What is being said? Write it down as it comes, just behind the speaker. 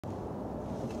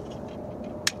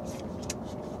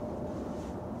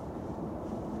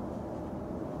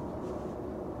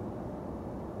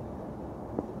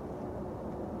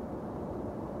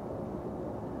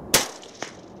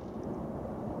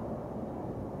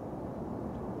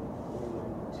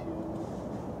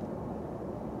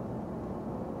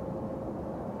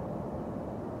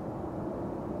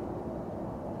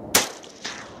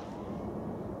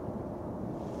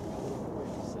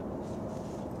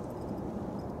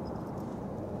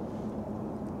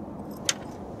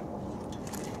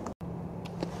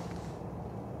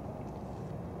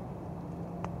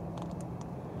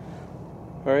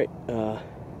Alright,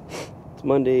 it's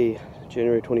Monday,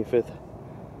 January 25th,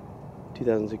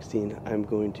 2016. I'm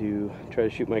going to try to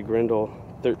shoot my Grendel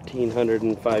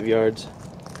 1,305 yards.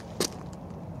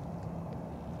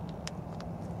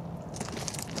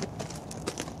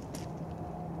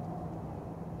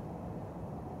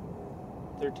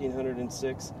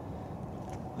 (1306).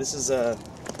 This is a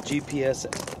GPS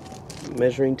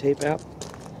measuring tape app,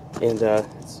 and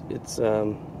it's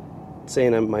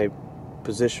saying my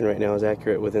position right now is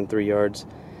accurate within 3 yards,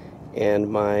 and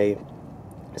my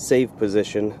save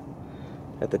position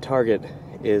at the target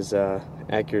is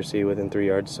accuracy within 3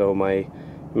 yards. So my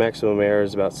maximum error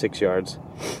is about 6 yards.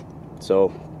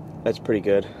 So that's pretty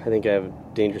good. I think I have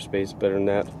danger space better than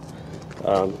that,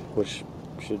 which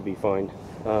should be fine.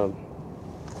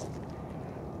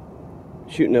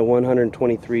 Shooting a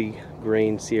 123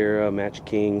 grain Sierra Match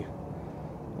King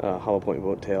hollow point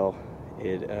boat tail.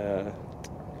 It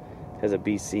has a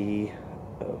BC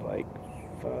of like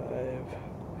 5. I'm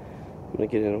gonna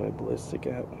get into my ballistic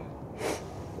app.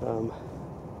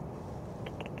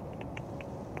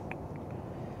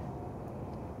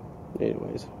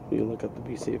 Anyways, you can look up the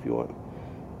BC if you want,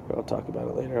 or I'll talk about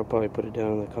it later. I'll probably put it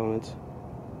down in the comments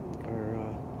or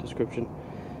description.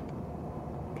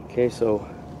 Okay, so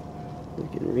we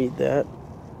can read that.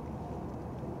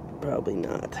 Probably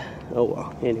not. Oh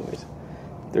well. Anyways,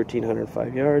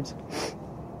 1,305 yards.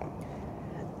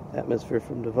 Atmosphere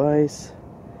from device.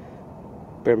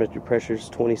 Barometric pressure is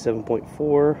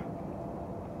 27.4.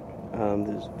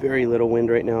 There's very little wind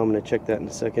right now. I'm going to check that in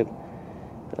a second.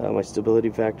 My stability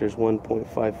factor is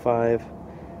 1.55.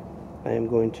 I am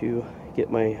going to get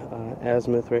my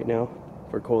azimuth right now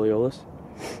for Coriolis.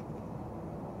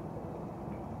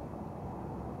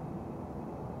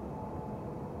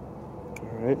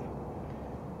 Alright.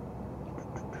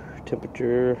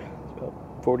 Temperature is about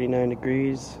 49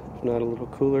 degrees, if not a little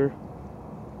cooler.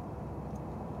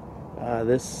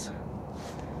 This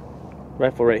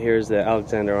rifle right here is the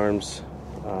Alexander Arms,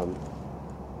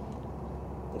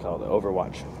 called the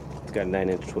Overwatch. It's got a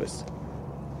 9-inch twist.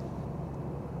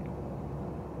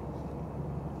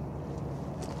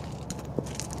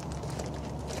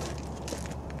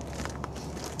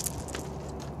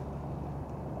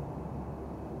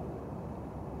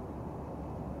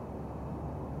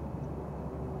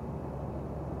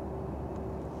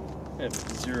 I have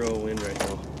 0 wind right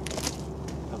now.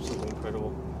 Absolutely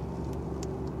incredible.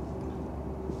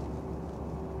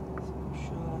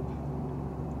 Shot.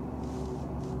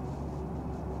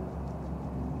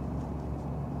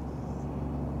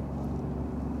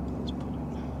 Let's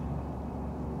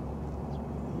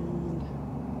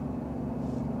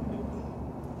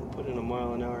put in a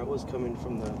mile an hour. It was coming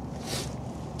from the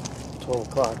 12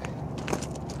 o'clock.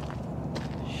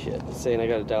 Shit, it's saying I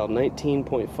got it dialed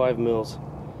 19.5 mils.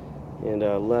 And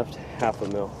left half a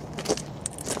mil.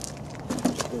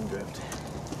 Spin drift.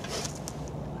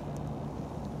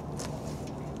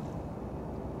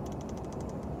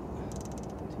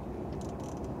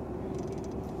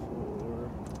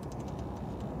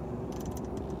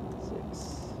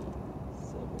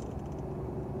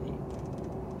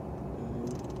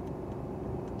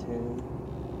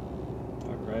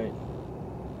 Alright.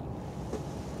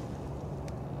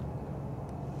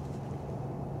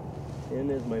 And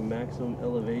is my maximum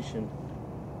elevation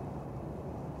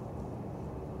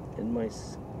in my,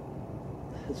 as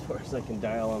far as I can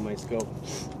dial on my scope,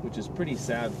 which is pretty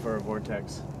sad for a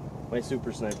vortex. My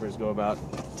super snipers go about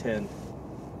 10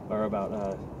 or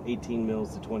about 18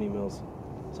 mils to 20 mils.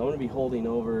 So I'm going to be holding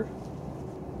over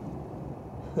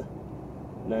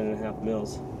 9.5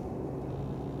 mils.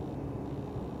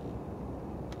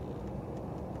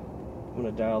 I'm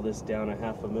going to dial this down a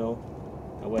half a mil.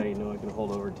 That way I know I can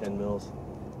hold over 10 mils.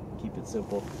 Keep it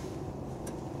simple.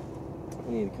 I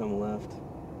need to come left.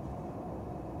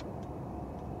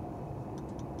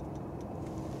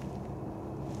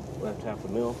 Left half a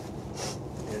mil.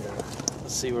 And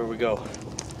let's see where we go.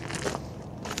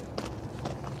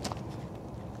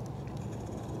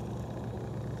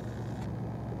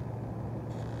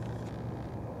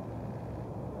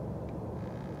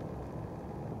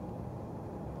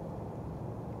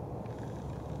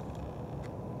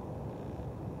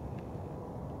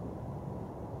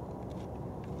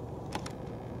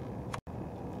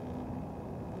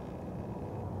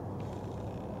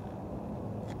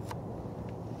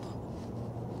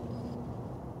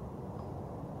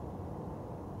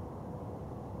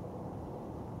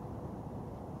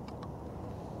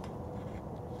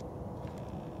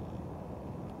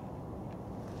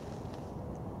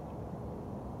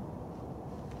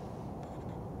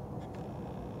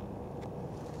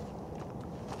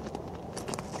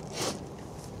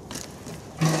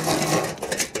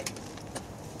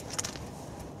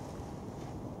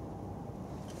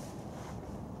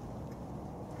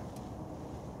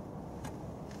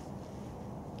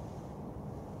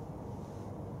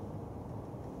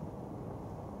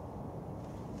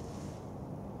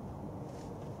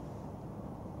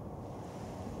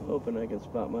 hoping I can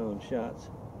spot my own shots.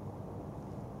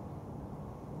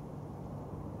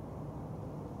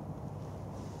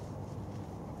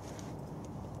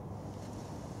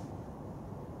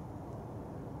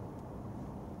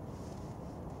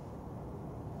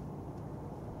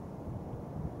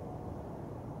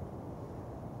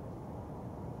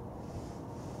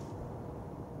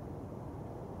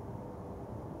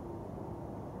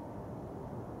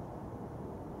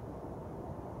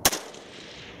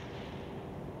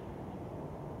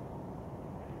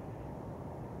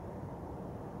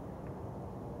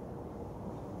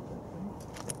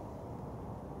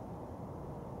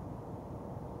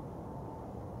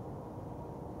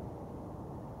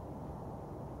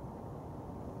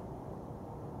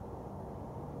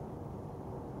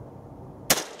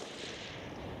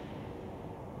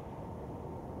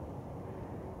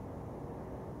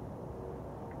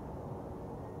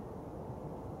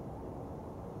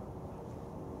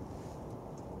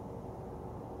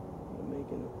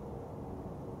 Making it.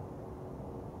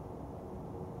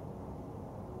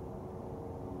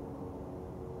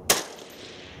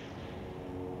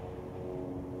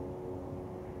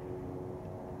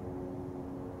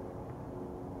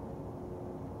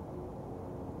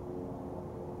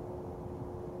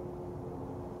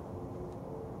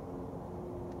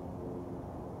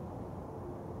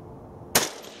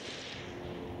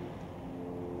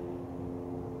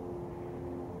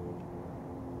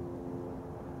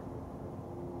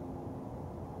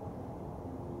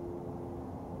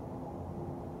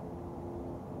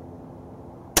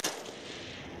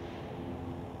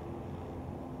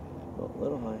 Oh, a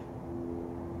little high.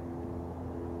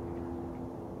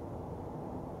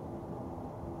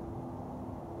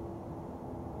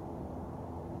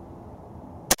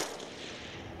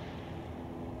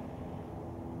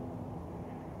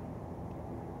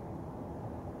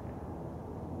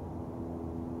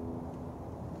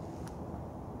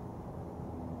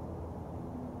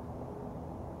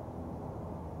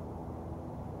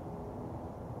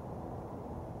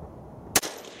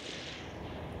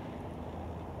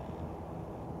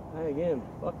 Hi again,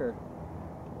 fucker.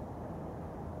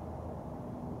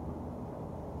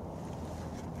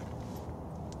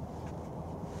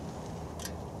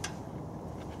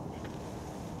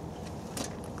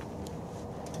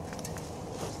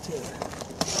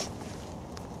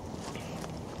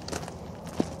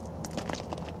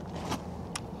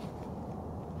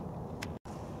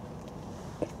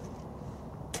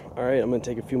 Alright, I'm going to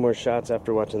take a few more shots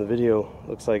after watching the video.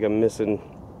 Looks like I'm missing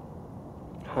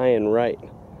high and right.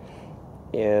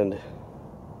 And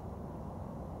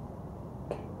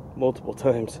multiple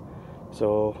times.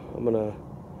 So I'm going to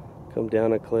come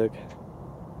down a click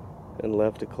and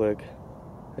left a click.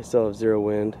 I still have zero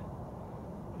wind.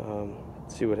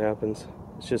 See what happens.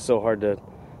 It's just so hard to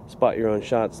spot your own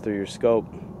shots through your scope.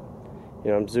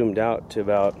 You know, I'm zoomed out to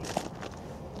about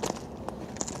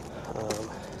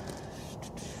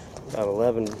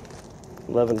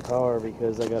 11 power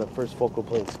because I got a first focal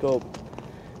plane scope,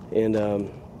 and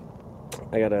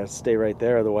I gotta stay right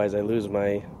there, otherwise I lose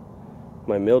my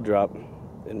mill drop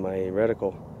in my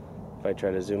reticle if I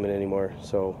try to zoom in anymore.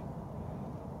 So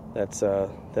that's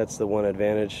the one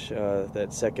advantage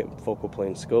that second focal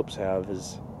plane scopes have,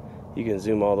 is you can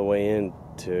zoom all the way in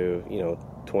to, you know,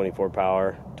 24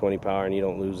 power, 20 power, and you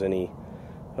don't lose any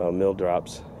mill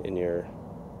drops in your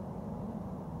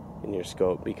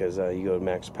scope, because you go to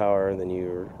max power and then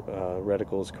your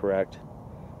reticle is correct,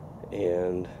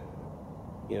 and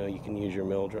you know, you can use your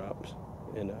mill drops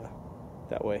in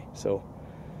that way. So,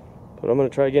 but I'm going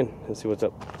to try again and see what's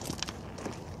up.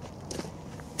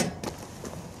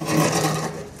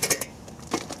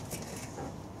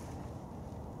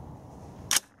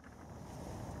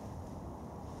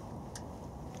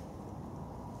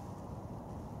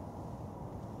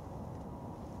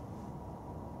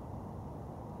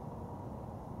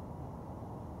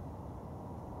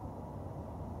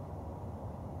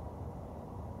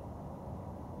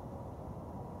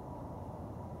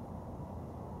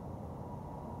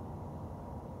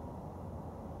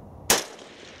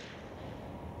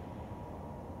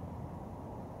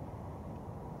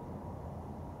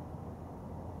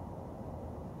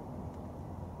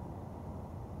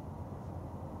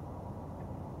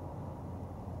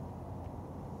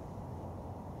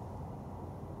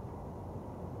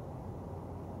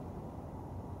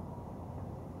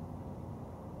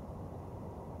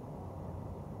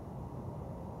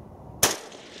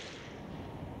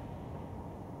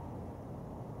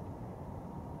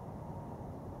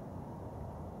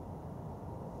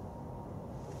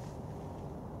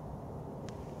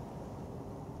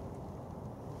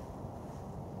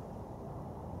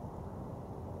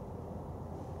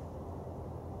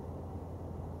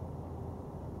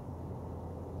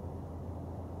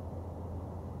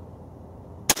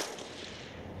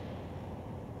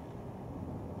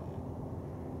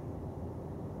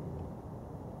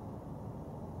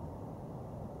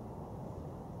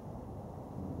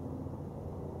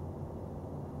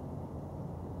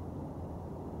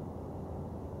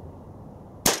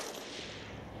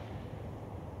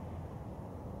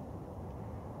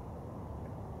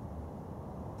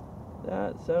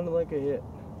 That sounded like a hit.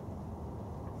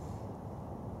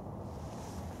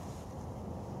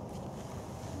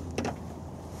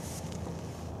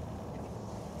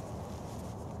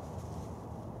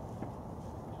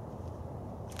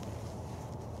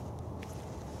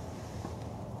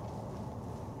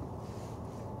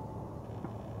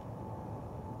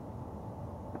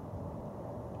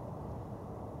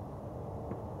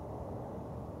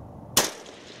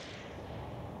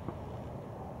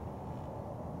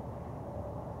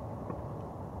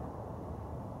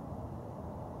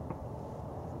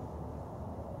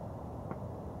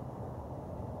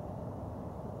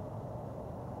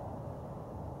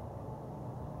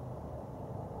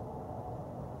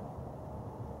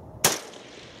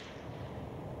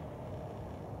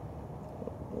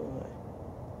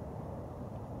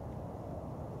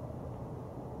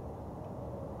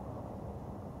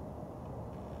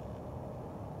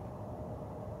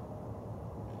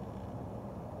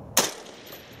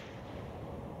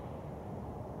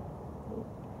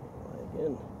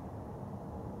 Again.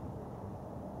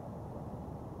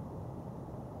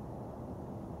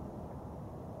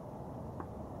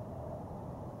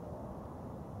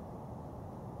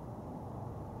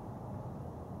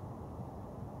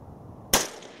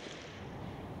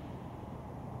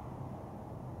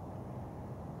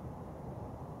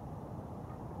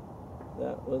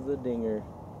 That was a dinger.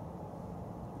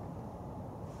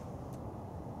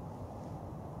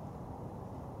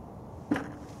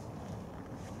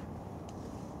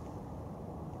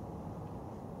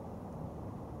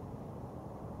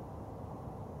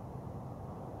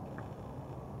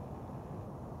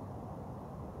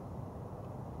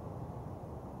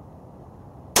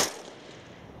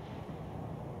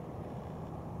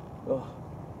 Oh.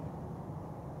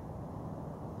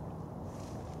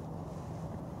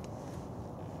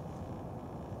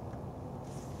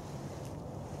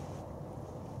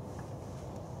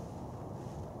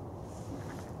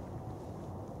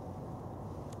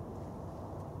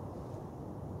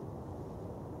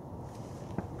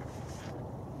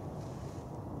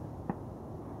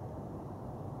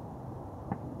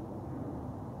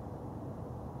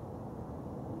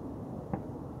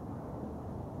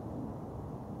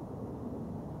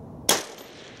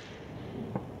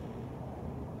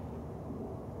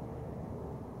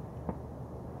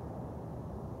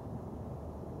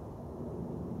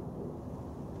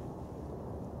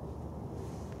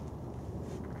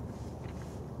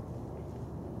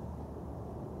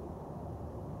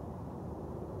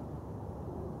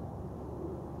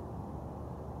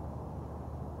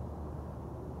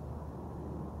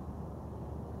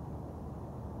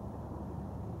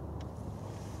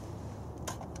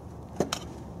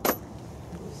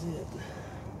 It.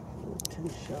 10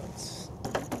 shots.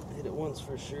 Hit it once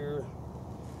for sure.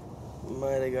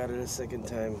 Might have got it a second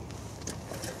time.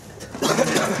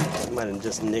 Might have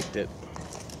just nicked it.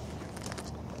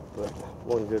 But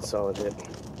one good solid hit.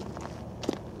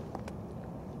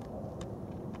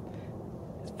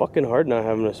 It's fucking hard not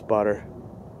having a spotter.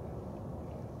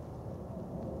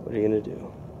 What are you gonna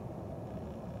do?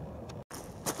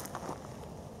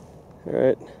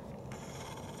 Alright.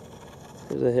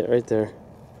 There's a hit right there.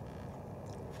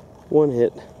 One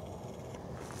hit.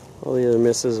 All the other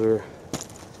misses were,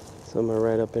 some are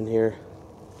right up in here.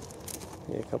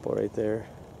 Yeah, a couple right there.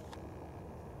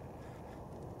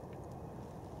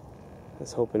 I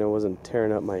was hoping I wasn't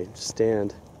tearing up my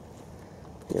stand.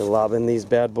 You know, lobbing these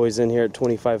bad boys in here at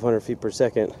 2,500 feet per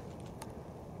second.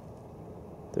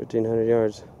 1,300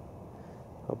 yards.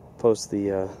 I'll post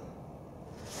the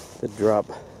drop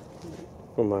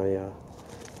from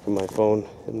my phone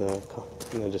in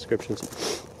the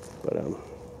descriptions. But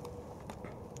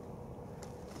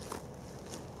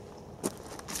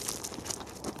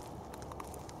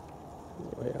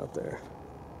way out there.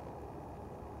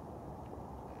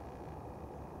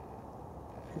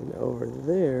 And over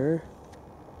there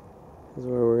is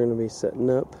where we're going to be setting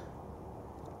up,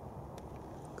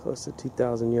 close to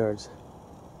 2,000 yards.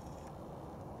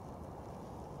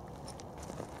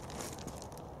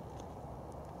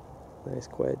 Nice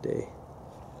quiet day.